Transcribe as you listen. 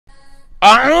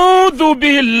A'udhu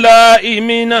billahi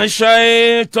minash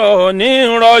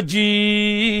shaitonir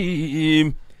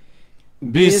rajim.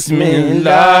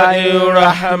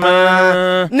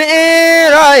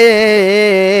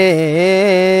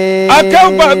 Bismillahirrahmanirrahim.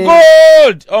 Akéwùgbà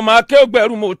gold ọmọ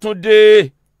akéwùgbẹ̀rù mo tún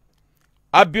dé.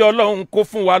 Àbí Ọlọ́run kó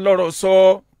fún wa lọ́rọ̀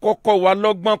sọ, kó kọ́ wa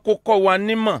lọ́gbọ́n, kó kọ́ wa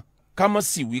nímọ̀, ká má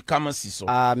sì wí, ká má sì sọ.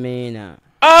 Àmín.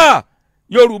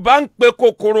 Yorùbá ń pe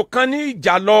kòkòrò kan ní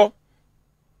ìjàlọ.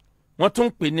 Wọ́n tún ń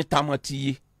pè ní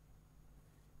tamọ́tiyé.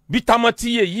 Bí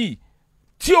tamọ́tiyé yìí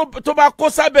tí tó bá kó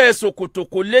sábẹ́ ṣòkòtò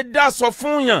kò lè dá sọ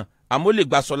fún yàn, àmọ́ lè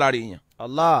gbà sọ lára èèyàn.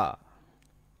 Allah.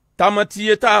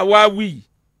 Tamọ́tiyé tá a wá wí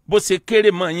bó ṣe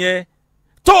kéré mọ́ yẹn.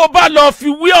 Tó o bá lọ fi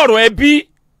wí ọ̀rọ̀ ẹbí,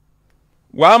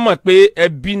 wàá mọ̀ pé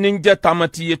ẹbí ní jẹ́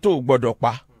tamọ́tiyé tó o gbọ́dọ̀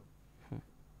pa.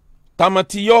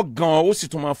 Tamọ́tiyé ọ̀gàn ó sì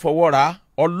tún máa fọwọ́ ra.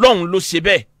 Ọlọ́run ló ṣe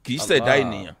bẹ́ẹ̀, kì í ṣẹ̀dá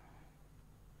ènìyàn.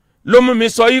 Ló mú mi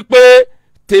sọ yí pé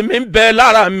tèmi ń bẹ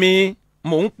lára mi,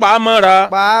 mò ń pa á mọ́ra.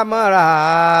 Pa á mọ́ra.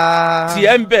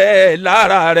 Tiẹ̀ ń bẹ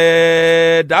lára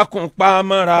rẹ̀, dákun pa á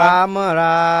mọ́ra. Pa á mọ́ra.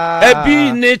 Ẹbí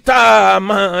ni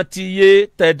tamọ́tiyé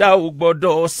tẹ̀dá ò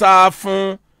gbọ́dọ̀ sá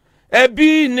fún.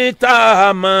 Ẹbí ni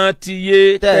tamọ́tiyé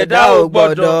tẹ̀dá ò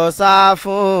gbọ́dọ̀ sá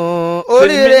fún.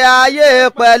 Oríire ayé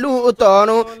pẹ̀lú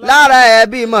tọ̀run lára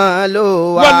ẹbí mọ́ ló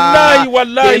wà. Wàláhì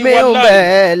wàláhì tèmi ń bẹ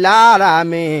lára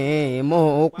mi,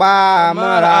 mo pa á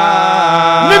mọ́ra.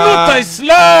 Nínú ìtàn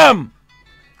Islam,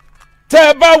 tẹ́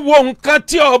ẹ bá wo nǹkan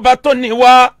tí ọba tó ní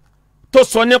wá tó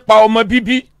sọ nípa ọmọ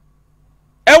bíbí,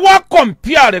 ẹ wá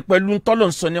kọ̀ǹpíà rẹ̀ pẹ̀lú ntọ́lọ́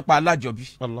ń sọ nípa alájọbí.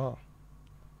 Allah.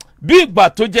 Bí ìgbà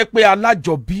tó jẹ́ pé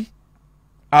alájọbí,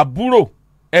 àbúrò,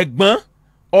 ẹ̀gbọ́n,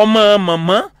 ọmọ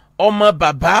màmá, ọmọ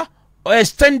bàbá,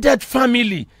 extended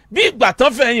family, bí ìgbà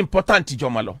tán fẹ́ important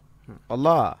jọmọ lọ.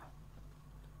 Allah.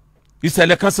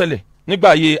 Ìṣẹ̀lẹ̀ kan ṣẹlẹ̀ nígbà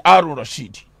ayé Harun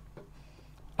Rashid.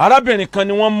 Arábìnrin kan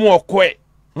ni wọ́n mú ọkọ ẹ̀,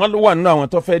 wọ́n ló wà nínú àwọn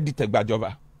tó fẹ́ dìtẹ̀ gbàjọba.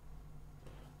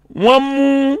 Wọ́n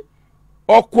mú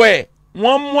ọkọ ẹ̀,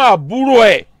 wọ́n mú àbúrò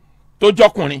ẹ̀ tó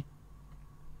jọkùnrin,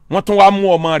 wọ́n tún wá mú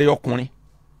ọmọ rẹ̀ ọkùnrin.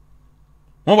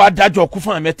 Wọ́n wá dájọ́ kú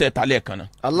fún àmẹ́tẹ̀ẹ̀ta lẹ́ẹ̀kan náà.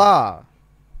 Allah.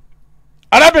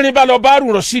 Arábìnrin bá lọ bá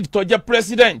Harun Rashid tó jẹ́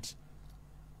president.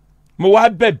 Mo wá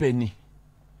bẹ̀bẹ̀ ni.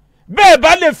 Bẹ́ẹ̀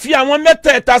bá lè fi àwọn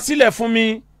mẹ́tẹ̀ẹ̀ta sílẹ̀ fún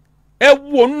mi, ẹ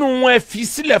wò nù wọn, ẹ fi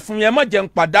sílẹ̀ fún mi, ẹ má jẹ́ n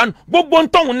pàdánù. Gbogbo ń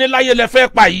tọ̀hún ní láyé lẹ fẹ́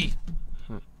pa yìí.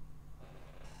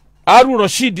 Harun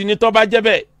Rashid ní tó bá jẹ́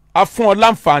bẹ́ẹ̀, a fún ọ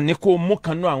láǹfààní kó o mú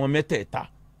kan nú àwọn mẹ́tẹ̀ẹ̀ta.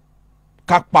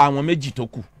 Ká pa àwọn méjì tó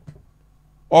kù.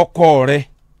 Ọkọ rẹ,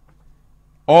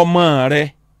 ọmọ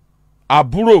rẹ,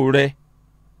 àbúrò rẹ,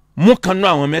 mú kan nú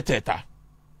àwọn mẹ́tẹ̀ẹ̀ta.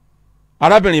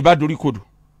 Arábìnrin bá dorí kodò.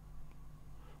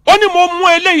 Ó ní mo mú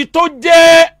eléyìí tó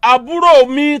jẹ́ àbúrò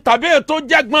mi tàbí èyí tó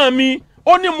jẹ́ ẹ̀gbọ́n mi,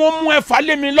 ó ní mo mú ẹ̀fà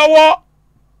lé mi lọ́wọ́.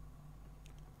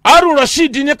 Harun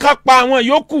Rashid ní ká pa àwọn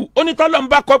yòókù, ó ní tọ́lọ́ ń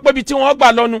bá kọ́ pé bí tí wọ́n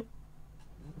gbà lọ́nu.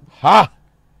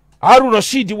 Harun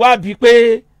Rashid wá bí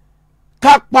pé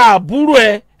ká pa àbúrò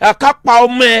ẹ, ká pa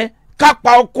ọmọ ẹ, ká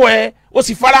pa ọkọ ẹ, ó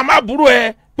sì fara mọ́ àbúrò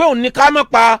ẹ pé òun ní ká má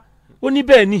pa. Ó ní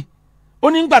bẹ́ẹ̀ ni. Ó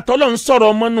ní ńgbà tọ́lọ́ ń sọ̀rọ̀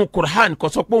ọmọ nù Qur'an kò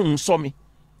sọ pé òun sọ mi.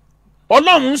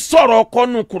 Ọlọ́run ń sọ̀rọ̀ ọkọ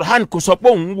nù Qur'an kò sọ pé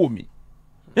òun wò mí.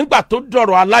 Nígbà tó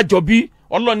dọ̀rọ̀ alájọbí,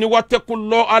 Ọlọ́run ní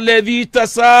wattaqullaha alladhi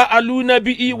tasa'aluna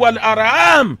bihi wal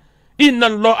arham inna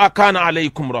Allaha kana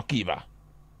alaykum raqiba.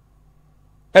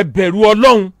 Ẹ bẹ̀rù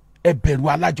Ọlọ́run, ẹ bẹ̀rù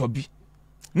alájọbí.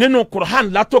 Nínú Qur'an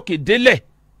látòkè délẹ̀,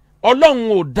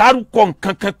 Ọlọ́run ò dárúkọ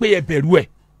nǹkan kan pé ẹ bẹ̀rù ẹ̀.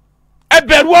 Ẹ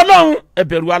bẹ̀rù Ọlọ́run, ẹ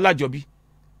bẹ̀rù alájọbí.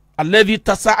 Alladhi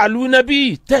tasa'aluna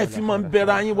bihi, tẹ́ fi máa ń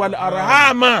bẹ̀rẹ̀ ayín wal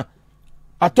arham.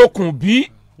 Àtọkùn bí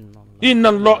inna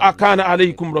Allaha kana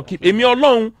alaykum raqiba. Èmi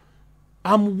Ọlọ́run,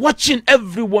 I'm watching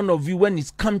every one of you when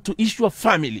it comes to issue of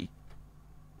family.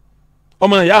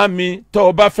 Ọmọ ìyá mi, tó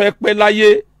o bá fẹ́ pẹ́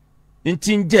láyé, n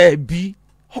ti ń jẹ́ ẹbí,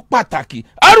 ó pàtàkì.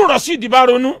 Harun Rashid bá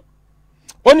ronú.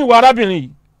 Ó ní ìwà arábìnrin yìí,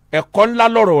 ẹ̀kọ́ ńlá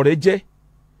lọ́rọ̀ rẹ jẹ́.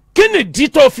 Kí ni ìdí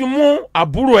tó fi mú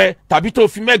àbúrò ẹ tàbí tó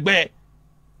fi mẹ́gbẹ́ ẹ?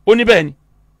 Ó ní bẹ́ẹ̀ ni,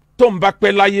 tó ń bá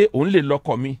pẹ́ láyé, òun lè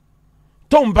lọ́kọ mi.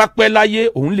 Tó ń bá pẹ́ láyé,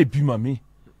 òun lè bímọ mi.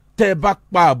 Tẹ́ ẹ bá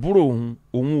pa àbúrò òun,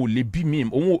 òun ò lè bí mi,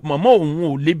 màmá òun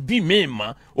ò lè bí mi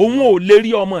mọ́, òun ò lè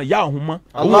rí ọmọ ìyá òun mọ́,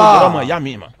 òun ò lè rí ọmọ ìyá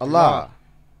mi mọ́. Allah.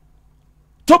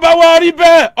 Tó bá wá rí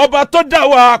bẹ́ẹ̀, ọba tó dá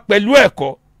wa pẹ̀lú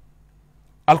ẹ̀kọ́.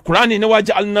 Al-Qur'ani ní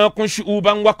waja'alnakum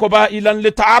shu'uban wa qaba'ilan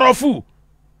lita'arafu.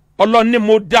 Ọlọ́run ní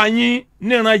mo dá yín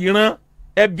níran ìran,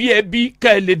 ẹbí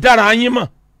kẹ́ ẹ lè dára yín mọ̀.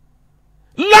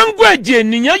 Language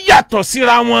ènìyàn yàtọ̀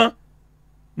síra wọn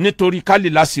nítorí ká lè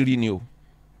láṣìírí ni o.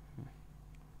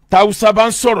 Tàwùsá bá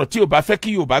ń sọ̀rọ̀ tí o bá fẹ́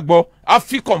kí Yorùbá gbọ́, á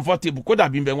fi comfortable kó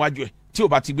dàbí bẹ́ẹ̀ wájú ẹ̀ tí o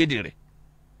bá ti gbéde rẹ̀.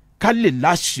 Ká lè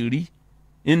láṣìírí,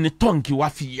 ẹni tọ́ǹkì wá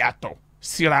fi yàtọ̀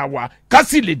síra wa ká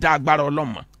sì lè dá agbára Ọlọ́run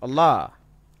mọ̀. Allah.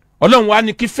 Ọlọ́run wa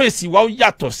ní kí fèsì wa ó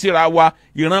yàtọ̀ síra wa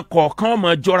ìran kọ̀ọ̀kan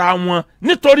ọmọ jọra wọn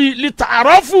nítorí lítà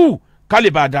àrọ́fù ká lè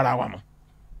bá a dára wa mọ̀.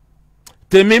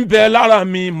 tèmi ń bẹ lára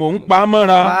mi mò ń pa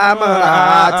mọ́ra. pamọ́ra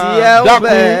tí ẹ ń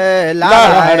bẹ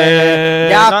lára rẹ̀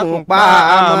dákun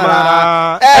pamọ́ra.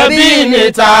 ẹbí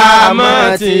ni tá a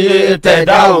mọ̀ tí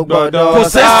tẹ̀dá ò gbọ́dọ̀ kò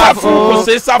ṣe sá fún kò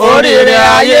ṣe sá fún. oríire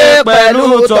ayé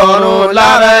pẹ̀lú tọ̀run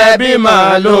lára ẹbí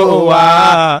máa ló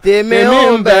wà. tèmi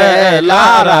ń bẹ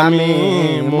lára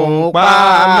mi mò ń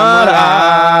pamọ́ra.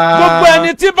 gbogbo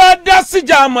ẹni tí bá dá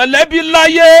síjà mọ̀lẹ́bí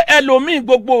láyé ẹlòmíì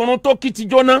gbogbo òrun tó kì ti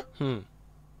jóná.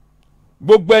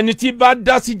 gbogbo ẹni tí bá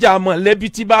dá síjà mọ̀lẹ́bí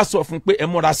tí bá sọ fún pé ẹ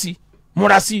múra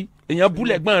sí èèyàn bú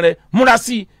lẹ́gbọ́n rẹ múra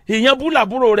sí èèyàn bú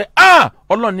làbúrò rẹ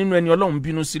Ọlọ́run nínú ẹni Ọlọ́run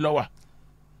bínú sí ló wà.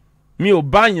 mi ò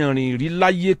bá yàn rìn rí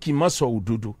láyé kí n má sọ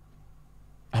òdodo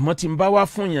àmọ́ tí n bá wá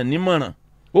fún yàn nímọ̀ràn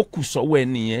ó kù sọ́wọ́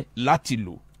ẹnìyẹn láti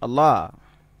lò. Allah.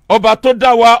 ọba tó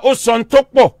dá wa ó sọ ń tó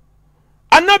pọ̀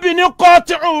Ànábì ní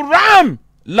qati'u ram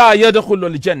la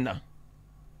yadkhulul janna.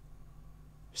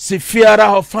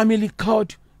 seafarer of family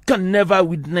code can never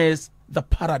witness the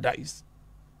paradise.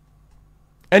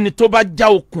 ẹni tó bá já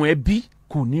okùn ẹbí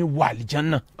kò ní wà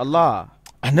àlìjánná. Allah.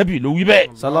 Ànábì ló wí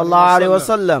bẹ́ẹ̀. sallallahu alayhi wa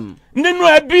sallam. nínú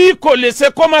ẹbí kò lè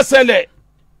ṣe kó má ṣẹlẹ̀.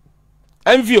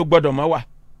 envy ò gbọ́dọ̀ má wà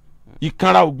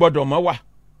ìkanra ò gbọ́dọ̀ má wà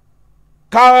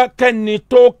kẹ́ni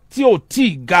tó tí ò tí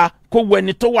ì ga kó wo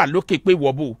ẹni tó wà lókè pé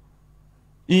wọ́ bò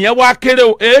ìyẹn wá kéré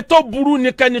o èyí tó burú ni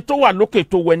kẹ́ni tó wà lókè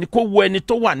tó wọ ẹni kó wo ẹni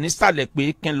tó wà nísàlẹ̀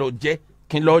pé kí n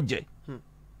lọ jẹ.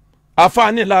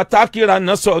 àfààní la tákìrà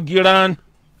náà sọ gíran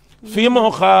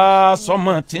fíìmù ká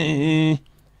sọmọtì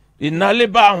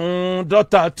ìnálébàhùn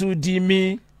dọ́tà tún di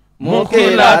mí.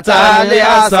 mukilata le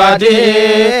asade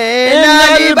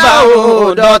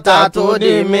inalibawo dọ́tà tó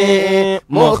di mi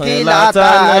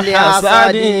mukilata le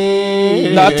asade.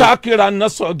 látàkìrà náà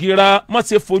sọ gíran má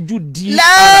ṣe fojú di.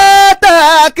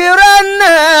 látàkìrà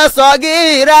náà sọ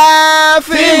gíran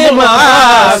fíìmù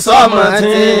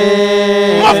àsọmọtì.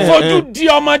 má fojú di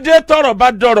ọmọdé tọ́rọ̀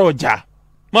bá dọ̀rọ̀ ọjà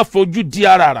má fojú di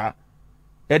arara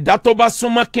ẹ̀dá tó bá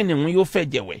súnmọ́ kìnìún yóò fẹ́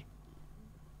jẹ̀wẹ̀.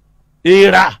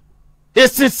 èèrà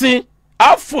eṣinṣin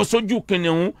á fò sójú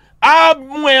kìnìún á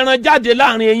mú ẹran jáde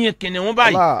láàrin eyín kìnìún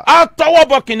báyìí á tọwọ́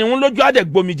bọ kìnìún lójú á dẹ̀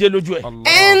gbomijé lójú ẹ̀.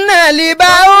 iná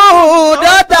libawo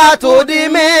dọ́tà tó di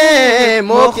mí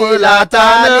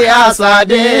mukilata le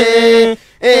asade.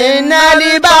 iná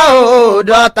libawo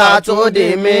dọ́tà tó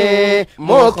di mí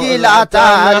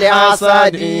mukilata le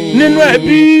asade. nínú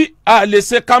ẹbí a lè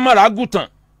ṣe kámẹ́rà àgùntàn.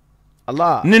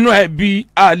 Allah. nínú ẹbí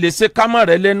a lè ṣe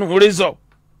kámẹ́rà ẹlẹ́nu rézọ̀.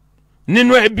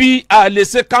 nínú ẹbí a lè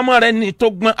ṣe kámẹ́rà ẹni tó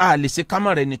gbọ́n a lè ṣe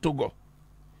kámẹ́rà ẹni tó gọ̀.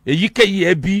 èyíkéyìí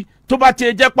ẹbí tó bá ti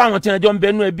jẹ́ pé àwọn tí wọ́n jọ ń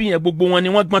bẹnu ẹbí yẹn gbogbo wọn ni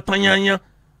wọ́n gbọ́n tán yányán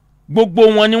gbogbo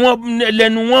wọn ni wọ́n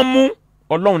lẹ́nu wọn mú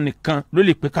Ọlọ́run nìkan ló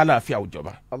lè pé kálàáfíà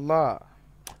òjọba. Allah.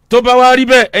 tó bá wá rí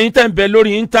bẹ́ẹ̀ ẹ̀yin tẹ́ ń bẹ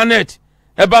lórí íńtánẹ́ẹ̀tì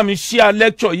ẹ bá mi share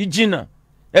lecture yìí jìnnà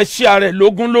ẹ share rẹ̀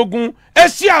lógúnlógún ẹ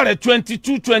share rẹ̀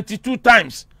 22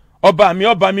 times. ọba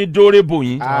mi dóore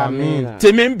bòyìn. àmín.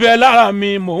 tèmi ń bẹ lára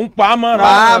mi mò ń pa mọ́ra.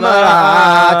 pamọ́ra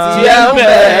tí ẹ ń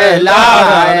bẹ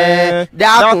lára ẹ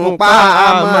dákun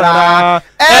pamọ́ra.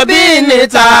 ẹbí ni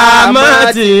tá a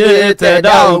mọ̀ tí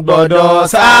tẹ̀dá ò gbọ́dọ̀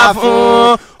sá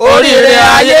fún. oríire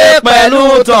ayé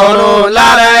pẹ̀lú tọ̀run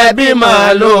lára ẹbí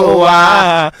máa ló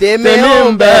wà. tèmi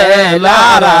ń bẹ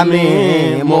lára mi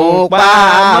mò ń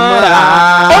pamọ́ra.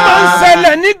 ó máa ń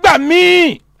ṣẹlẹ̀ nígbà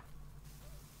míì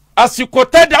àsìkò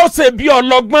tẹ́dá ó ṣe bí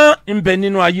ọlọ́gbọ́n ń bẹ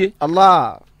nínú ayé.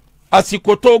 Allah.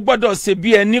 àsìkò tó gbọ́dọ̀ ṣe bí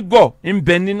ẹni gọ̀ ń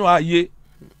bẹ nínú ayé.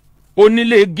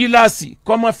 onílé gíláàsì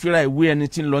kó má fira ìwé ẹni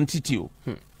tí ń lọ títì o.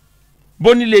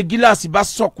 bónílé gíláàsì bá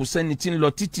sọ̀kù sẹ́ni tí ń lọ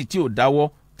títì tí ò dáwọ́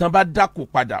tán bá dákò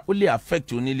padà ó lè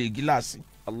affect onílé gíláàsì.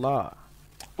 Allah.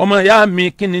 ọmọ ìyá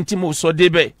mi kí ni tí mo sọ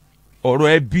débẹ̀ ọ̀rọ̀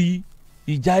ẹbí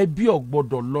ìjà ẹbí ò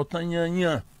gbọ́dọ̀ lọ tán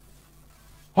yányán.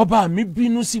 ọba mi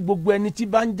bínú sí gbogbo ẹni tí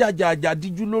bá ń jàjà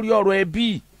àjàdíjú lórí ọ̀rọ̀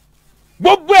ẹbí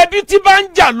gbogbo ẹbí tí bá ń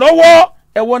jà lọ́wọ́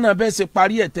ẹwọ́n náà bẹ́ẹ̀ ṣe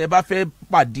parí ẹ̀ tẹ́ ẹ bá fẹ́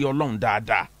pàdé Ọlọ́run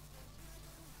dáadáa.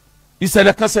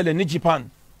 ìṣẹ̀lẹ̀ kan ṣẹlẹ̀ ní Japan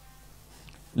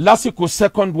lásìkò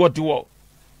Second World War.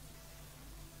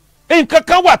 nǹkan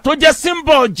kan wà tó jẹ́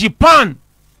symbol Japan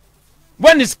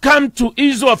when it come to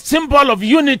issue of symbol of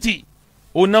unity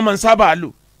òun náà máa ń sábà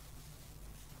lò.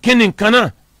 kí ni nǹkan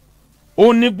náà?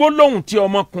 òun ni gbólóhùn tí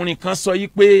ọmọkùnrin kan sọ yìí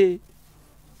pé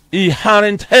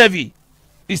inherent heavy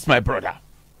is my brother.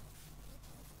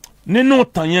 nínú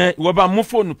ìtàn yẹn ìwọ bá mú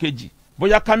fóònù kejì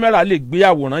bóyá kámẹ́rà lè gbé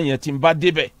àwòrán yẹn tí n bá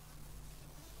débẹ̀.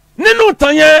 nínú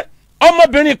ìtàn yẹn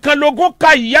ọmọbìnrin kan lógún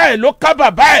ká ìyá ẹ̀ ló ká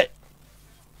bàbá ẹ̀.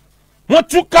 wọ́n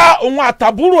tún ká òun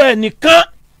àtàbúrò ẹ̀ nìkan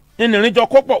ìrìnjọ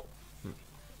kó pọ̀.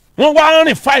 wọ́n wá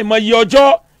rìn fáìmọ̀ iye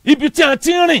ọjọ́ ibi tí a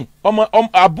ti ń rìn ọmọ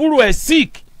àbúrò ẹ̀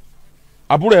sick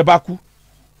àbúrò ẹ̀ bá kú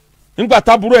nígbà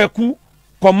tábúrò ẹ̀ kú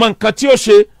kò mọ nǹkan tí ó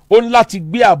ṣe ó ní láti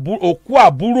gbé òkú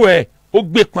àbúrò ẹ̀ ó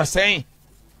gbé pọ̀n sẹ́yìn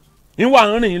níwà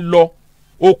ń rìn lọ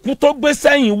òkú tó gbé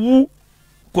sẹ́yìn wú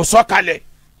kò sọ̀kalẹ̀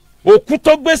òkú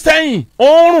tó gbé sẹ́yìn ó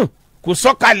ń rùn kò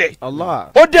sọ̀kalẹ̀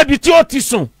ó débi tí ó ti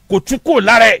sùn kò tún kò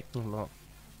lára ẹ̀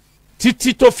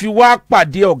títí tó fi wá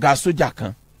pàdé ọ̀gá sójà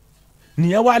kan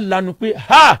nìyẹn wá lanu pé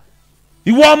ha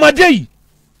ìwọ ọmọdé yìí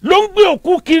ló ń gbé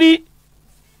òkú kiri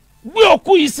gbé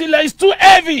òkú yìí sílẹ̀ it's too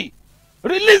heavy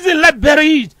release it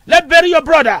let's bury your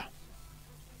brother.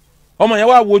 ọmọ yẹn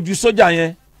wá wojú sójà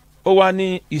yẹn ó wá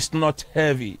ní it's not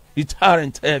heavy it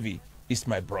aren't heavy it's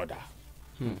my brother.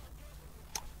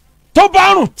 tó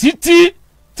bá rùn títí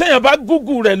téèyàn bá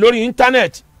Google rẹ̀ lórí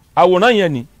íńtánẹ́ẹ̀tì àwòrán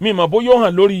yẹn ni mi mọ̀ bóyá ó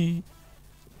hàn lórí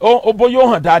bóyá ó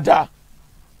hàn dáadáa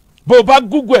bó o bá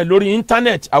Google ẹ̀ lórí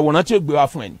íńtánẹ́ẹ̀tì àwòrán tí ó gbé wá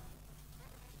fún ẹ ni.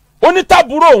 ó ní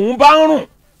tábúrò òun bá ń rùn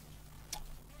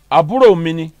àbúrò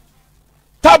mi ni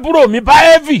tábúrò mi bá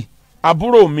heavy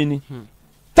àbúrò mi ni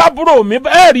tábúrò mi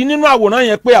bá ẹ̀ rí nínú àwòrán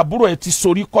yẹn pé àbúrò ẹ̀ ti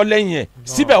sorí kọ́ lẹ́yìn ẹ̀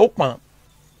síbẹ̀ ó pọ̀n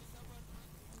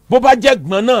bó bá jẹ́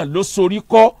gbọ́n náà ló sorí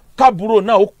kọ́ kábúrò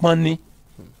náà ó pọ̀n ni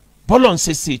bọ́lọ̀ ń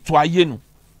ṣe ṣètò ayé nu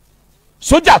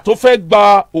sójà tó fẹ́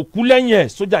gba òkú lẹ́yìn ẹ̀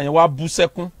sójà yẹn wá bú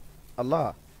sẹ́kún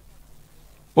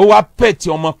ó wá pẹ̀tì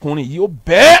ọmọkùnrin yìí ó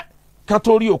bẹ́ẹ̀ kán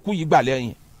tó rí òkú yìí gbà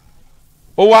lẹ́yìn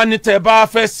ó wá ní tẹ́ bá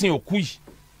fẹ́ sin òkú yìí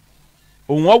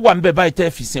òun ọ wà níbẹ̀ báyìí tẹ́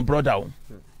fi sin brọ́dà òun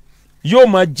yóò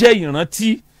máa jẹ́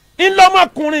ìrántí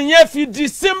ńlọmọkùnrin yẹn fi di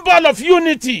symbol of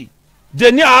unity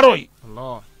dè ní àárọ̀ yìí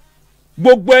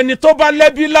gbogbo ẹni tó bá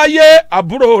lẹ́bí láyé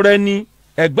àbúrò rẹ ni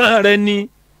ẹ̀gbọ́n rẹ ni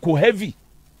kò heavy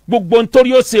gbogbo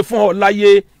nítorí ó ṣe fún ọ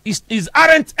láyé is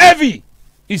aren't heavy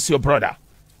is your brother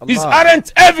is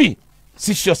aren't heavy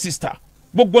is your sister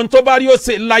gbogbo nítorí bá rí ó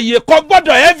ṣe láyé kò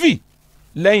gbọ́dọ̀ heavy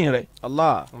lẹ́yìn rẹ̀.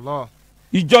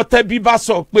 ìjọ tẹ́bí bá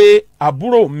sọ pé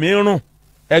àbúrò mi rùn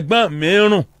ẹ̀gbọ́n mi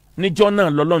rùn níjọ́ náà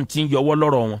lọ́lọ́run ti ń yọwọ́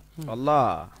lọ́rọ̀ wọn.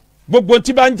 gbogbo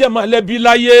tí bá ń jẹ́ mọ̀lẹ́bí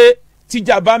láyé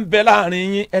tíjà bá ń bẹ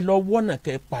láàrin yín ẹ lọ wọ́nà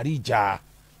kẹ́ parí ìjà.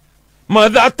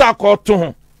 mọ̀dá takọ̀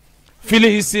tún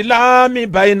fili ìsìlámì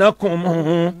bainakum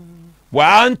wa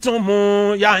antum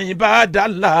ya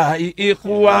ibadallahi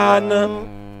ikhwana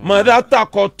mọ̀dá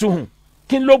takọ̀ tún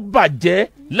kí ló bàjẹ́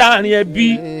láàrin ẹbí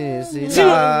tí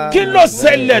kí ló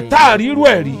ṣẹlẹ̀ tá a rírú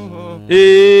ẹ̀ rí.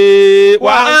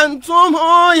 wa antum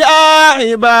ya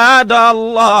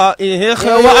ibadallahi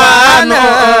ikhwana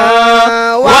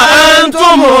wa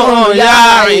antum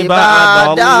ya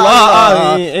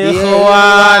ibadallahi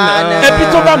ikhwana. ẹbí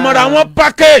tó bá mọ̀ra wọn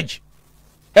package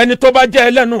ẹni tó bá jẹ́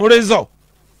ẹlẹ́nu razor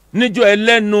níjọ́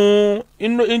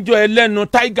ẹlẹ́nu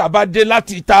tiger bá dé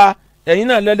láti ta ẹ̀yin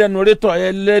náà ẹlẹ́nu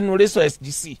rétọ̀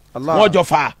SGC wọ́n jọ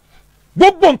fà á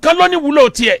gbogbo nǹkan ló ní wúlò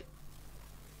tiẹ̀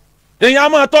èyàn á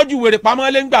máa tọ́jú wèrè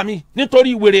pamọ́ lẹ́ngbà mi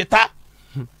nítorí wèrè ta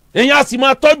èyàn á sì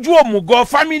máa tọ́jú òmùgọ̀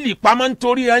fámìlì pamọ́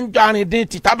nítorí ẹ̀ ń jarin dín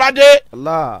tìta bá dé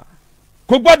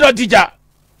kò gbọ́dọ̀ dìjà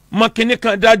mọ kínní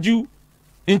kan dájú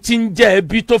n ti ń jẹ́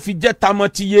ẹbí tó fi jẹ́ tamọ́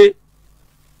ti yé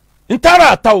n tára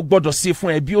àta ò gbọ́dọ̀ ṣe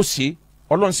fún ẹbí ó ṣe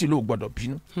ọlọ́run sì ló gbọ́dọ̀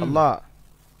bínú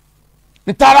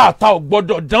n tára àta ò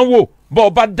gbọ́dọ̀ dánwò bọ́ ọ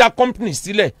bá dá kọ́mpìnì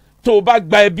sílẹ̀ tó o bá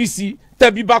gba ẹbí sí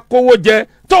tẹ́bí bá kówó jẹ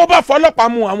tó o bá fọlọ́pàá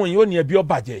mú àwọn èèyàn ò ní ẹbí ó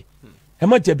bàjẹ́ ẹ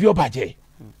má jẹ̀bi ó bàjẹ́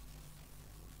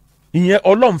ìyẹn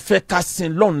ọlọ́run fẹ́ ká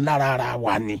sin lọ́run lára ara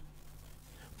wa ni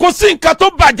kò sí nǹkan tó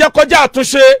bàjẹ́ kọjá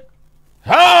àtúnṣe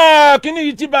kíní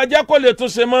yìí ti bàjẹ́ kó lè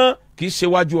túnṣe mọ́ kì í ṣe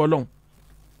wájú ọlọ́run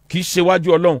kì í ṣe wájú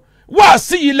ọlọ́run wá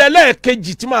sí ilẹ̀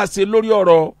lẹ́ẹ̀kejì tí màá ṣe lórí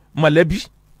ọ̀rọ̀ mọ̀lẹ́bí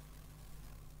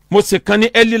mo ṣe kan ní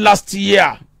early last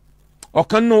year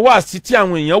ọ̀kan nínú wá sí tí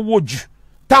àwọn èèyàn wò jù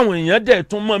táwọn èèyàn dẹ̀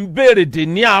tún máa ń béèrè dè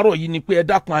ní àárọ̀ yìí ni pé ẹ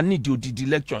dákun á nídìí odidi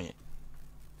lecture yẹn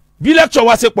bí lecture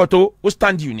wá ṣe pọ̀ tó ó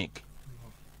stand unique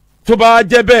tó bá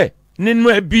jẹ́ bẹ́ẹ̀ nínú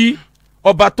ẹbí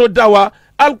ọba tó dá wa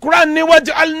alukuran ni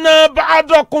waj'alna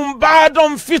ba'dakum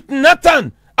ba'dan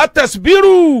fitnatan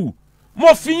atasbiru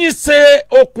mo fi yín ṣe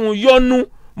okùn yọnu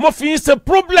mo fi yín ṣe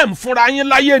problem fúnra yín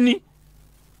láyé ni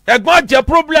ẹ̀gbọ́n jẹ́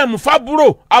problem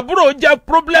fábúrò àbúrò jẹ́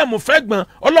problem fẹ́gbọ́n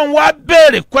ọlọ́run wá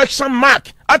béèrè question mark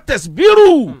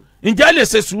atasbiru ǹjẹ́ lè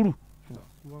ṣe sùúrù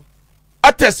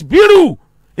atasbiru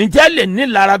ǹjẹ́ lè ní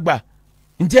láragbà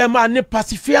ǹjẹ́ máa ní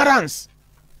perseverance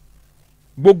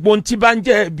gbogbo ntí bá ń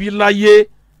jẹ́ ẹbí láyé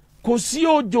kò sí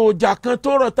òjò ọjà kan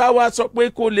tó rọ̀ tá a wá sọ pé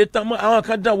kò lè tán mọ́ àwọn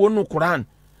kan dán wọnú Quran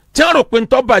tí wọ́n rò pé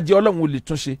ntọ́ bàjẹ́ ọlọ́run ò lè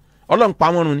tún ṣe ọlọ́run pa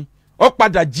wọ́n run ni ó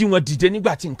padà jí wọn dìde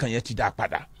nígbà tí nǹkan yẹn ti dá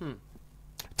padà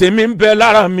tèmi ń bẹ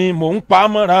lára mi mò ń pa á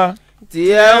mọ́ra tí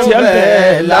ẹ ń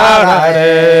bẹ lára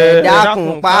rẹ̀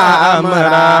dákun pa á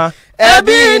mọ́ra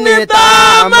ẹbí ní tá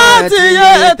a mọ̀ tí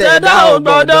yé tẹ̀dá ò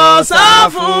gbọ́dọ̀ sá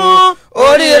fún.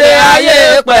 oríire ayé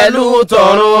pẹ̀lú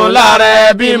tọ̀run lára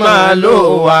ẹbí máa lò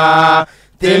wá.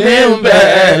 tèmi ń bẹ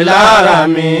lára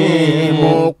mi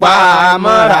mo pa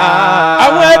mọ́ra.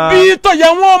 àwọn ẹbí tó yẹ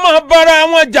wọ́n máa bára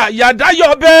wọn jà yàdáyọ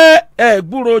bẹ́ẹ̀ ẹ̀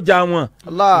gbúrò jà wọn.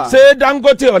 ṣé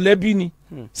Dangote ọ̀lẹ́bí ni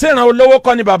ṣé ìran olówó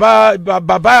kọ́ ni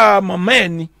bàbá mọ̀mọ́ ẹ̀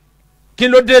ni kí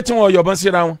ló dé tí wọ́n yọ̀bọ̀n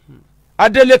síra wọn.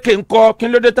 Adeleke ńkọ́ kí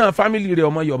ló dé tán fámìlì rẹ̀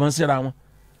ọmọ yọ̀bọ̀n síra wọn.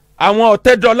 àwọn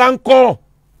Ọ̀tẹ́dọ́lá ńkọ́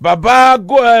bàbá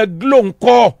Glo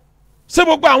ńkọ́ ṣé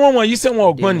gbogbo àwọn wọ̀nyí ṣé wọn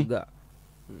ọ̀gbọ́n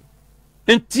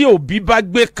ni. ntí òbí bá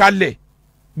gbé kalẹ̀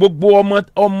gbogbo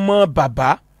ọmọ bàbá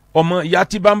ọmọ ìyá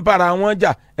tí bá ń bára wọn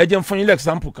jà ẹ jẹ́ n fún yín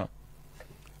lẹ́ẹ̀sáǹpù kan.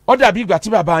 ó dàbí ìgbà tí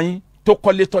bàbá yín tó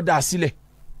kọ́lé tó dá sílẹ̀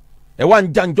ẹ wá ń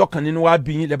já njọ́ kan nínú wa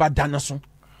bí yín lẹ́ bá dáná sun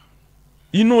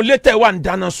inú ilé tẹ́ wà ń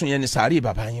dáná sun yẹn ní sàárè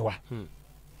bàbá yín wa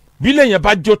bí lẹ́yìn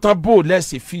bá jó tán bó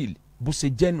lẹ́sẹ̀ fíìl bó ṣe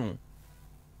jẹ́ nù.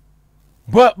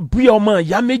 bí ọmọ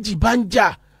ìyá méjì bá ń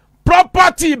jà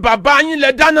property bàbá yín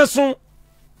lẹ́ dáná sun.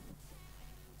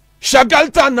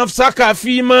 shagalta nafsaka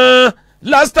fima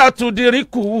lasta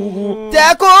tudiriku.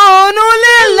 takunu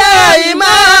lillahi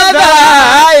madha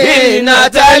ina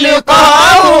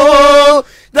talqahu.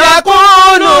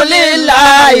 takunu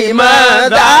lillahi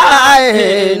madha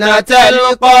ina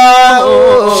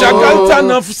talqahu. shagalta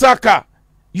nafsaka.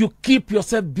 You keep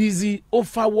yourself busy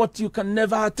over what you can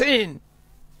never attain.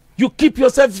 You keep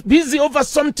yourself busy over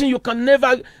something you can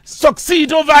never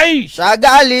succeed over it.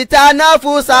 Shagalita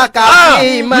nafusaka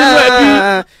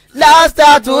fima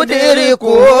lasta tudiriku.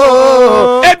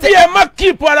 Ẹbí ẹ má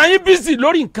keep ara yín busy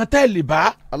lórí nǹkan tẹ́ ẹ lè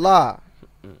bá. Allah.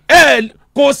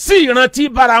 Kò sí ìrántí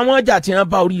bára wọn jà tí wọ́n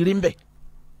bá oríire ń bẹ̀.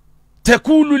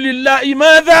 Tekulu lillahi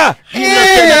madha.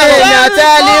 Ina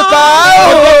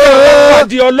talqahu.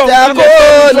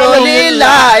 Tekulu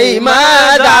lillahi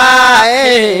madha.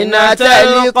 Ina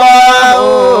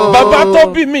talqahu. Bàbá tó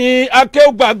bí mi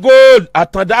akéwùgbà gold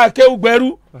àtàndá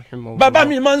akéwùgbẹ́rú. Bàbá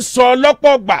mi máa ń sọ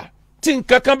lọ́pọ̀ gbà tí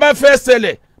nǹkan kan bá fẹ́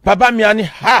ṣẹlẹ̀. Bàbá mi á ní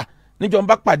ha níjọ́ ń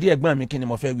bá pàdé ẹ̀gbọ́n mi kí ni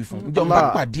mo fẹ́ wí fún. Níjọ́ ń bá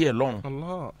pàdé ẹ̀ lọ́rùn.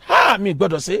 Ha mi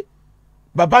gbọ́dọ̀ ṣe.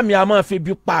 Bàbá mi a máa fi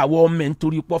bí pa àwọn ọmọ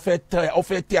nítorí pé ó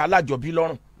fẹ́ tẹ alájọbí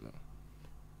lọ́rùn.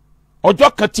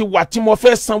 ọjọ́ kan ti wà tí mo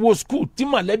fẹ́ sanwó skul tí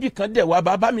mọ̀lẹ́bí kan dẹ̀ wá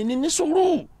bàbá mi ní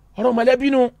sùúrù ọ̀rọ̀ mọ̀lẹ́bí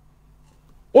nu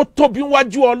ó tóbi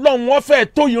wájú Ọlọ́run wọ́n fẹ́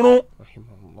tó irun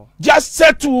já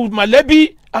sẹ́tù mọ̀lẹ́bí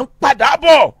à ń padà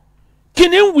bọ̀ kí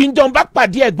ni ń wí ń jọ bá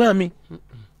pàdé ẹ̀gbọ́n mi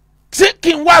ṣé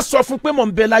kí n wá sọ fún pé mò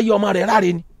ń bẹ láyé ọmọ rẹ̀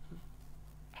ráre ni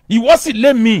ìwọ sì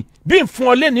lé mi bí n fún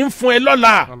ọ lé ní fún ẹ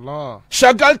lọ́la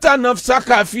shagalta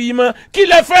nafsaka fi mọ́ kí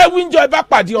lẹ fẹ́ wíńjọ ẹ bá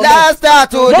pàdé ọmọ lásìtà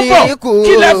tó di ikú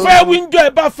kí lẹ fẹ́ wíńjọ ẹ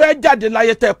bá fẹ́ jáde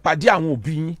láyé tẹ pàdé àwọn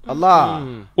òbí yín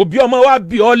òbí ọmọ wa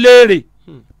bí ọ léèrè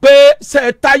pé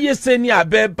ṣe táyé ṣe ni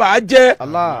àbẹ bá a jẹ́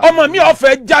ọmọ mi ò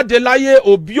fẹ́ jáde láyé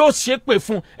òbí ó ṣépè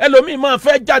fún ẹlòmíì máa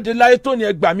fẹ́ jáde láyé tó ní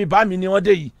ẹgbàá mi bá mi ní wọ́n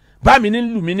dé yìí bá mi ní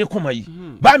lù mí ní kùmọ̀ yìí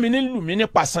bá mi ní lù mí ní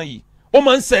pàṣán yìí ó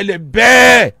máa ń ṣẹlẹ̀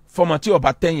bẹ́ẹ̀ fọmọ tí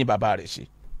ọba tẹ́yìn bàbá rẹ̀ ṣe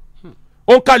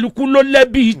òǹkàlùkù ló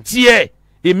lẹ́bi tiẹ̀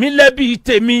èmi lẹ́bi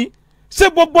tèmi ṣé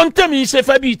gbogbo ntẹ̀mí ṣe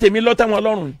fẹ́ bí tèmi lọ́tẹ̀ wọn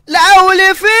lọ́rùn. làwùlì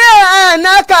fi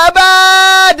ànákàbá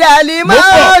dàlí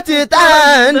máa ti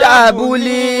tà ń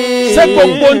dàbúlì. ṣé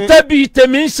gbogbo ntẹ̀bí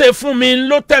tèmi ṣe fún mi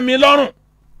ló tẹ́ mi lọ́rùn.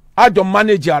 àjọ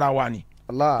manage ara wa ni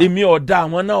èmi ọ̀dà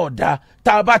àwọn náà ọ̀dà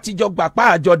tá a bá ti jọ gbà pa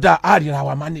àjọ dá àríra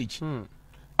wa manage.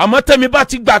 àmọ́ tèmi bá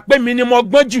ti gbà pé mi ni mo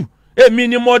gbọ́n jù èmi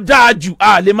ni mo dáa jù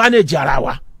a lè manage ara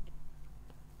wa.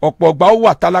 ọ̀pọ̀ ọgbà ó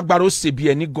wà tálágbára ó ṣe bí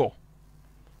ẹni gọ̀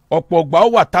ọ̀pọ̀ ọgbà ó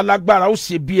wà tálágbára ó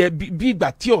ṣe bí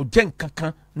ìgbà tí ò jẹ́ nǹkan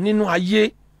kan nínú ayé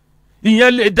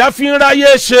ìyẹn lè dá fi ń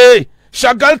ráyè ṣe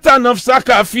shagalta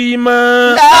nafsaka fi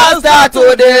mọ́. lásìkò tó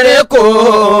dèrè kò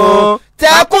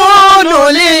tẹkùnù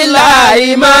lílà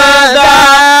ìmọ̀dá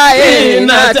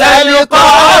iná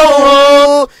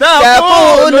tẹlifọ̀hún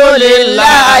tẹkùnù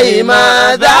lílà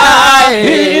ìmọ̀dá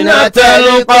iná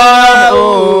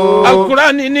tẹlifọ̀hún.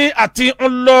 Al-Qur'ani ní àti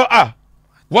Allah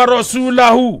wa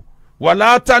rasulahu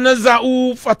wala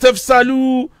tanaza'u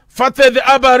fatafsalu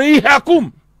fatadhhaba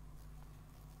rihakum.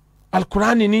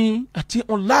 Al-Qur'ani ní àti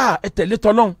Allah ẹ tẹ̀lé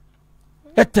t'Ọlọ́run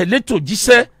ẹ tẹ̀lé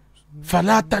t'òjíṣẹ́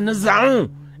fala tanaza'u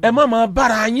ẹ má máa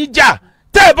bára yín jà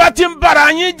tẹ́ ẹ bá ti ń bára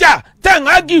yín jà tẹ́ ń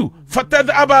ágìw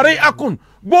fatadhhaba rihakum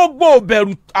gbogbo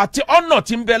bẹ̀rù àti ọ̀nà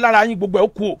tí ń bẹ lára yín gbogbo ẹ̀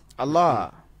kú o.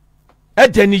 ẹ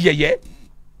dẹni yẹ̀yẹ́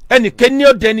ẹnìkẹ́ni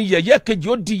ó dẹni yẹ̀yẹ́ kejì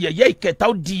ó di yẹ̀yẹ́ ìkẹta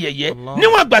ó di yẹ̀yẹ́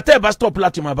níwọ̀n àgbà tẹ́ ẹ bá stop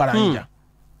láti máa bára yín jà.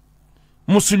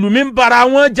 Mùsùlùmí ń bára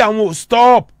wọn jà wọn ò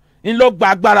stop ńlọgba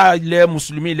agbára ilẹ̀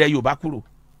mùsùlùmí ilẹ̀ Yorùbá kúrò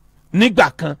nígbà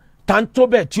kan tá ń tó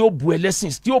bẹ́ẹ̀ tí ó bu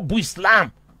ẹlẹ́sìn tí ó bu Islam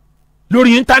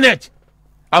lórí íńtánẹ́ẹ̀tì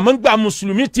àmọ́ ńgbà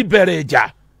mùsùlùmí ti bẹ̀rẹ̀ ìjà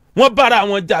wọ́n bára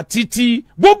wọn jà títí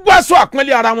gbogbo aṣọ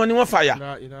àpọ́nlé ara wọn ni wọ́n fàyà.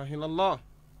 La ilaha illallah.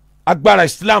 agbára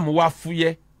Islam wá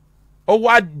fúyẹ́ ó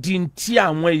wá di ti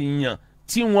àwọn èèyàn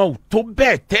tí wọn ò tó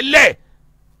bẹ́ẹ̀ tẹ́lẹ̀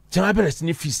tí wọ́n bẹ̀rẹ̀ sí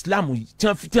ní fi Islam tí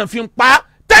wọ́n fi ń pa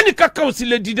tẹ́nì kankan ò sì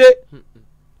lè dìde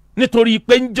nítorí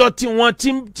pé ńjọ́ tí wọ́n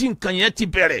tí nǹkan yẹn ti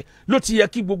bẹ̀rẹ̀ ló ti yẹ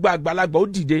kí gbogbo àgbàlagbà ó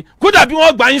dìde kódà bí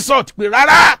wọ́n gbà insult pé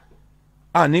rárá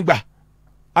ànígbà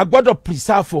a gbọ́dọ̀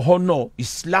preserve honour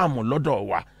Islam lọ́dọ̀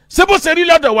wa ṣé bó ṣe rí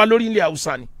lọ́dọ̀ wa lórí ilẹ̀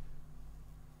Haúsá ni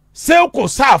ṣé kò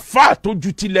sáàfà tó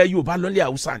ju tilẹ̀ Yorùbá lọ́lẹ̀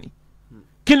Haúsá ni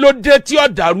kí ló dé tí ó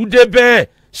dàrú dé bẹ́ẹ̀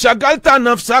ṣàgáltà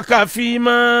nafsaka fi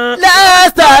mọ́.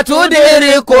 lẹ́sà tún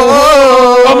dèrè kó.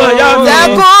 ọmọ ìyá mi.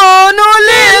 takunu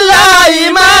lillahi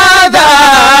madha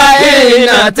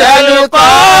hina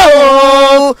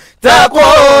talqahu.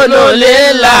 takunu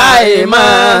lillahi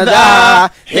madha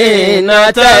hina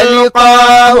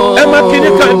talqahu. ẹ má kíní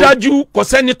kan dájú kò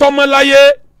sẹ́ni tọ́mọ láyé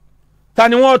ta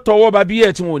ni wọ́n tọwọ́ bàbí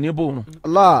ẹ̀ tí wọn ò ní bòrùn.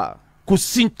 Allah. kò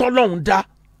sí tọ́lọ́hún dá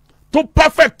tó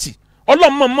perfect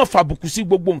ọlọ́mọ mọ̀ fàbùkù sí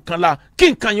gbogbo nǹkan la kí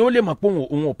nǹkan yẹn ó lè mọ̀ pé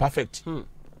òun ò perfect.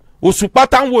 òṣùpá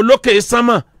tá ń wo lókè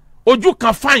sánmọ̀ ojú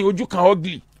kan fine ojú kan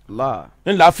ugly.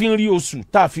 ńlá fi ń rí oṣù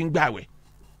tá a fi ń gbàwẹ̀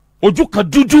ojú kan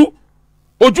dúdú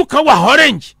ojú kan wà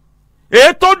orange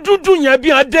èyí tó dúdú yẹn bí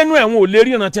wọn dẹnu ẹ̀wọ̀n ò lè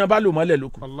ríran tí wọn bá lò mọ́lẹ̀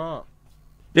lóko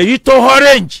èyí tó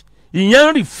orange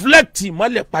ìyẹn ń reflect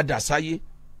mọ́lẹ̀ padà sáyé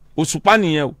òṣùpá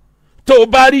nìyẹn o tó o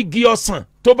bá rí igi ọsàn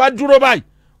tó bá dúró báyìí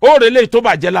ó rè lè tó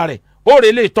bàjẹ́ la rẹ̀ ó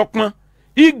rè lè tọpọ́n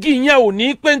igi yẹn ò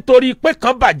ní pé nítorí pé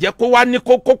kan bàjẹ́ kó wá ní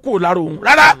kókó kò lára òun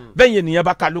rárá bẹ́ẹ̀ yẹn nìyẹn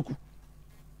bá ka lóku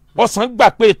ọsàn gbà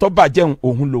pé ètò bàjẹ́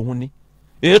òun lòun ní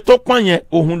ètò pọ́n yẹn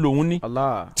òun lòun ní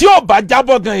tí ó bá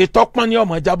jábọ́ gan ètò pọ́n ní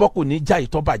ọmọ jábọ́ kò ní já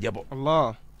ètò bàjẹ́ bọ̀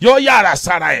yóò yára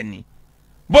sára ẹ̀ ní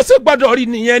bó ṣe gbọ́dọ̀ rí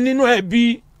nìyẹn nínú ẹbí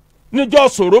níjọ́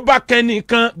ṣòro bá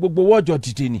kẹ́nìkan gbogbo wọ́jọ́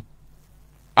dìde ni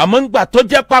àmọ́ ńgbà tó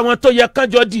jẹ́ pé àwọn tó yẹ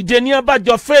kánjọ dìde ní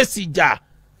abájọ fèsì ìjà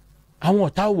àwọn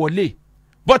ọ̀tá wọlé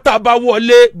bọ́tà bá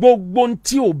wọlé gbogbo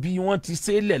tí òbí wọn ti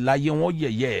ṣe lẹ̀ láyé wọn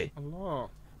yẹ̀yẹ́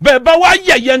bẹ́ẹ̀ bá wá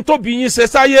yẹ̀yẹ́ ń tóbi yín ṣe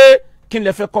sáyé kí n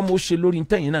lè fẹ́ kọ́ mo ṣe lórí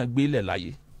ntẹ́yìn náà gbé lẹ̀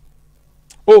láyé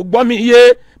o gbọ́ mi yé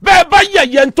bẹ́ẹ̀ bá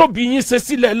yẹ̀yẹ́ ń tóbi yín ṣe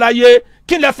sílẹ̀ láyé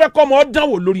kí n lè fẹ́ kọ́ mo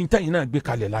dánwò lórí ntẹ́yìn náà gbé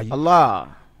kalẹ̀ láyé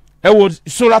ẹ wo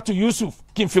suratu Yusuf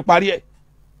kí n fi parí ẹ̀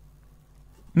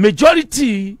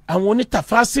majority àwọn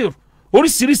onítàfásìr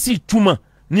oríṣiríṣi ìtumọ̀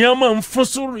ni wọ́n máa ń fún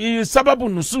sábàbù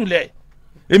nùsùlẹ̀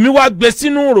èmi wá gbé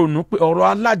sínú ìrònú pé ọ̀rọ̀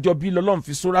alájọbí lọ́lọ́run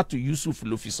fi suratu Yusuf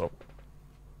ló fi sọ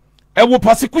ẹ wo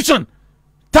persecution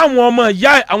táwọn ọmọ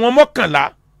ìyá àwọn mọ́kànlá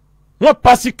wọ́n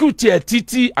persecute ẹ̀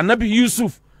títí anabi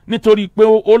Yusuf nítorí pé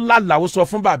ó lálàá ó sọ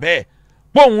fún bàbá ẹ̀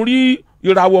pé òun rí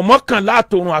ìràwọ̀ mọ́kànlá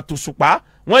àtòrùn àtòṣùpá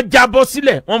wọ́n jábọ́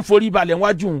sílẹ̀ wọ́n ń forí balẹ̀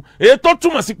níwájú òun èyí tó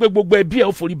túmọ̀ sí pé gbogbo ẹbí ẹ̀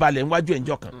ó forí balẹ̀ níwájú ẹ̀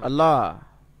ńjọ́ kan. Allah.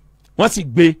 wọ́n sì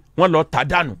gbé wọ́n lọ tà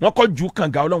dànù wọ́n kọ́ ju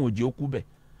kànga ọlọ́run òjì ó kú bẹ̀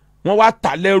wọ́n wá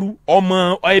tà lẹ́rú ọmọ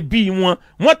ẹbí wọn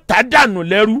wọ́n tà dànù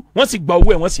lẹ́rú wọ́n sì gba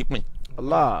owó ẹ̀ wọ́n sì pín.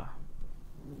 Allah.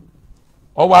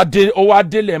 ọwọ́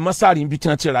adélẹ̀ mọ́sárì ibi tí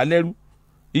wọ́n ti rà lẹ́rú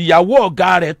ìyàwó ọ̀gá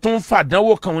rẹ̀ tún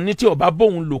fàdánwò kan ní tí ó bá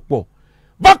bóun lò pọ̀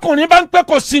bákùnrin bá ń pẹ́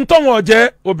kò sí tọ́wọ́n ọ̀jẹ́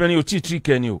obìnrin ò tí ì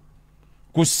tíríkì ẹni o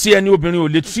kò sí ẹni obìnrin ò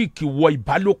lè tíríkì wọ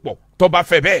ìbálòpọ̀ tó bá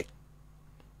fẹ́ bẹ́ẹ̀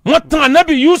wọ́n tan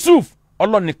anabi Yusuf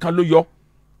ọlọ́nìkan ló yọ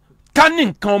ká ní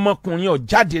nǹkan ọmọkùnrin ọ̀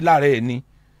jáde lára ẹ̀ ni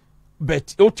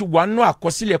bẹ́ẹ̀ ó ti wà nínú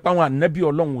àkọsílẹ̀ páwọn anabi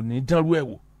ọlọ́run ò ní dánrú ẹ̀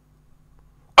wò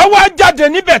ọwọ́ ajáde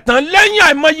níbẹ̀ tán lẹ́yìn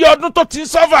àìmọye ọdún tó ti ń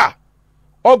sọ́fà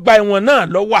ọgbà ẹ̀wọ̀n náà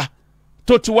ló wà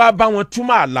tó ti wá bá wọn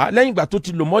túmọ̀ àlá lẹ́yìn ìgbà tó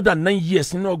ti lò more than 9 years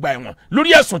nínú ọgbà ẹ̀wọ̀n lórí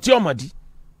ẹ̀sùn tí ọmọdé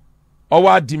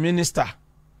ọwọ́ adi mínísítà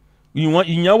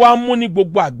ìyẹn wá mú ní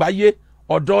gbogbo àgbáyé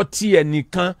ọ̀dọ̀ tí ẹ̀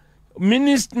nìkan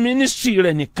mínísítírì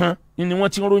rẹ̀ nìkan ni wọ́n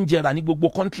ti ń róúnjẹ rà ní gbogbo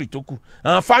kọ́ńtírì tó kù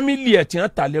àwọn fámìlì ẹ̀ tí wọ́n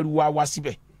tà lẹ́rú wá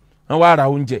síbẹ̀ wọ́n wá ra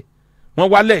oúnjẹ wọ́n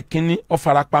wá lẹ́ẹ̀kínní ó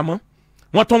farapamọ́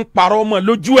wọ́n tún ń parọ́ ọmọ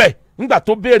lójú ẹ̀ nígbà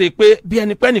tó béèrè pé bí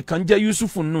ẹni pẹ́ nìkan jẹ́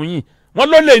Yusuf nù yín wọ́n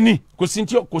ló lè ní kò sí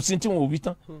tí wọn ò wí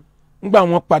tán nígbà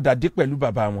wọ́n padà dé pẹ̀lú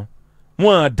bàbá wọn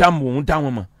wọ́n dá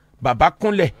wọn mọ̀ bàbá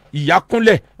kúnlẹ̀ ìyá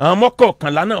kúnlẹ̀ àwọn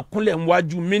mọ́kànlá náà kúnlẹ̀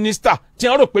níwájú mínísítà tí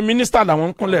wọ́n rò pé mínísítà làwọn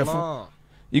ń kúnlẹ̀ fún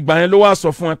ìgbà yẹn ló wá sọ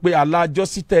fún wọn pé alájọ́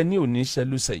sítẹ̀ ní òní iṣẹ́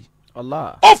ló ṣe yìí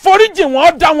ó foríjì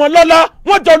wọn dá wọn lọ́lá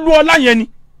wọ́n jọ lu ọlá yẹn ni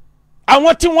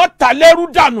àwọn tí wọ́n ta lẹ́rú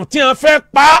dànù tí wọ́n fẹ́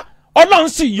pa Ọlọ́run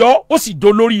sì yọ ó sì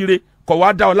dolóríire kọ̀ wá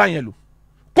dá ọlá yẹn lò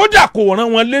kódà kò rán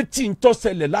wọn létí ń tó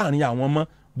ṣẹlẹ̀ láàrin àwọn mọ́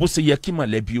bó ṣe yẹ kí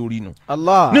mọ̀lẹ́bí orí nu.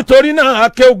 nítorí náà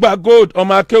akéwùgbà gold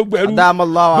ọmọ akéwùgbẹ̀rú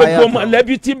gbogbo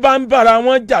mọ̀lẹ́bí tí bá ń bára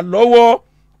wọn jà lọ́wọ́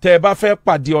tẹ́ ẹ bá fẹ́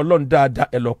pàdé Ọlọ́run dáadáa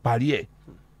ẹ lọ parí ẹ̀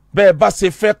bẹ́ẹ̀ bá ṣe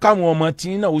fẹ́ káwọn ọmọ tí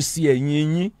náà ó sì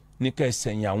ẹ̀yìn yín ní ká ẹ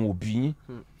sẹ̀yìn àwọn òbí yín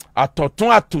àtọ̀tún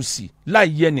àtòsì láì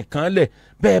yẹ nìkan lẹ̀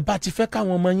bẹ́ẹ̀ bá ti fẹ́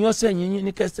káwọn ọmọ yín ọ̀sẹ̀ yín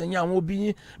ní kẹsẹ̀ yín àwọn òbí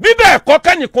yín bí bẹ́ẹ̀ kọ́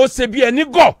kẹ́nìkan ṣe bí ẹni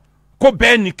gọ̀ kó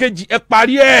bẹ́ẹ̀ nìkejì ẹ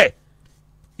parí ẹ̀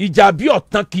ìjà bí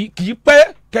ọ̀tán kì í pẹ́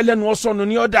kẹlẹ́nu ọ̀sọ́nu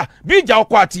ní ọ̀dà bí ìjà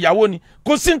ọkọ àtìyàwó ni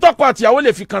kò sí ntọ́kọ àtìyàwó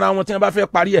lè fi kanra wọn tí wọ́n bá fẹ́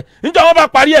parí ẹ̀ níjọ́ wọn bá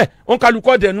parí ẹ̀ òun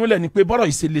kálukọ́ dẹ̀nu lẹ̀ ni pé bọ́rọ̀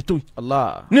ìṣẹ̀lẹ̀ tó yìí.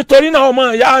 nítorí náà ọmọ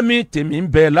ìyá mi tèmi ń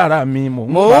bẹ lára mi mò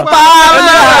ń pa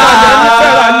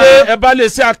ẹ bá lè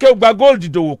ṣe akéwùgbà gold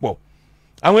dòwò pọ̀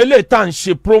àwọn eléyìí tá à ń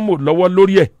ṣe promo lọ́wọ́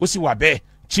lórí ẹ̀ ó sì wà bẹ́ẹ̀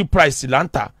cheap price là ń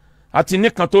tà àti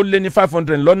nìkan tó lé ní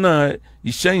 500 lọ́nà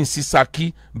Ìṣẹ́yìn sí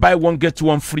Ṣakí buy one get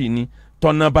one free ni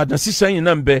tọ̀nà Ìbàdàn sí Ìṣẹ́yìn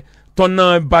náà ń bẹ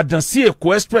tọ̀nà Ìbàdàn sí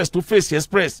Èkó express tó fèsì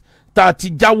express tá a ti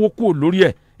jáwó kúrò lórí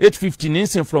ẹ̀ 850 ní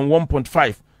sìn from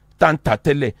 1.5 tá ń tà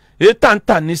tẹ́lẹ̀ èyí tá ń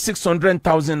tà ní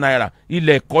 600,000 naira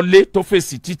ilẹ̀ ìkọ́lé tó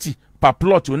fèsì títì per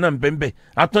plot òun náà ń bẹ́ẹ̀ bẹ́ẹ̀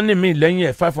àtúní mi lẹ́yìn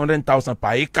ẹ̀ 500,000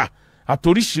 per acre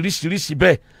àtòríṣiríṣiríṣi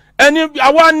bẹ́ẹ̀ ẹni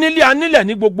àwa anílẹ̀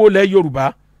ní gbogbo ilẹ̀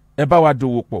Yorùbá ẹ bá wa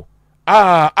dòwò pọ̀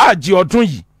àjì ọdún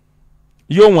yìí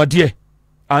yóò wọ́n díẹ̀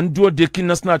à ń dúró de kí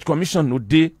National Commission ó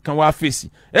dé kan wá fèsì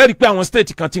ẹ rí i pé àwọn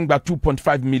state kan ti ń gba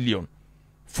 2.5 million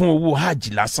fún owó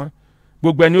hajj lásán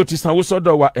gbogbo ẹni ó ti sanwó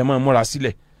sọ́dọ̀ wa ẹ máa múra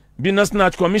sílẹ̀ bí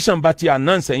National Commission bá ti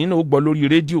announce ẹ̀yin náà ó gbọ́ lórí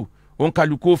rédíò òun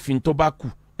kálukú òfin tó bá kù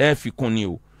ẹ fi kún ni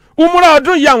o. umura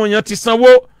ọdún yìí àwọn èèyàn ti sanwó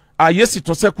ààyè sì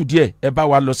tún ṣẹ́kù díẹ̀ ẹ bá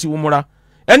wa lọ sí umura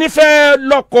ẹni fẹ́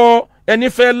lọ́kọ ẹni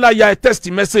fẹ́ láya ẹ text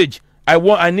message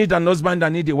I need an husband, I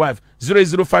need a wife.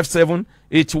 0057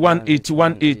 81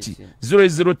 81 80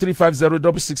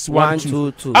 00350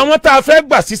 6612. Àwọn tá a fẹ́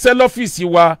gbà síṣẹ́ lọ́fíìsì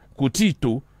wa kò tí ì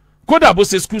tó. Kódà bó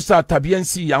ṣe school start tàbí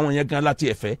NC àwọn yẹn gan láti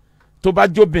ẹ̀fẹ́. Tó bá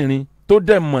jóbìnrin tó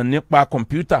dẹ̀ mọ̀ nípa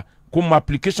kọ̀mpútà kó mọ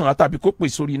application tàbí kó pè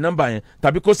sórí nọ́mbà yẹn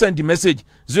tàbí kó send the message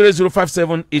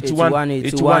 0057 81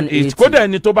 81 80. Kódà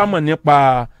ẹni tó bá mọ̀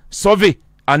nípa survey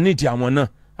I need àwọn náà.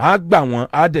 A gbà wọ́n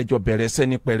a dẹ̀jọ bẹ̀rẹ̀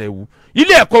sẹ́ni pẹ̀rẹ̀wù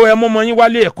ilé ẹ̀kọ́ ẹ mọ́mọ́ yín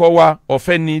wálé ẹ̀kọ́ wa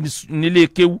ọ̀fẹ́ nílé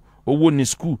kéwú owó ní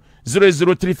school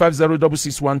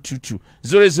 003506612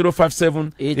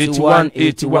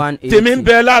 005781881 tèmi ń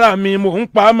bẹ lára mi mò ń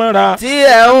pa á mọ́ra. tí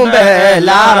ẹ ń bẹ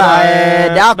lára ẹ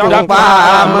dákun pa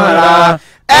á mọ́ra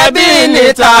ẹbí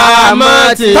níta mọ́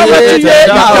ti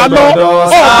tẹ̀dá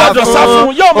ọ̀gbọ́dọ̀ sá fún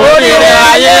oríire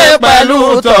ayé pẹ̀lú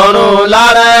tọ̀run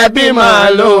lára ẹbí máa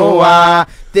lò wá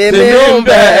tèmi ń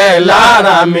bẹ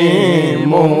lára mi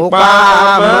mò ń pa á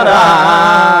mọ́ra.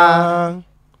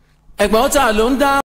 ẹ̀gbọ́n ta ló ń dá.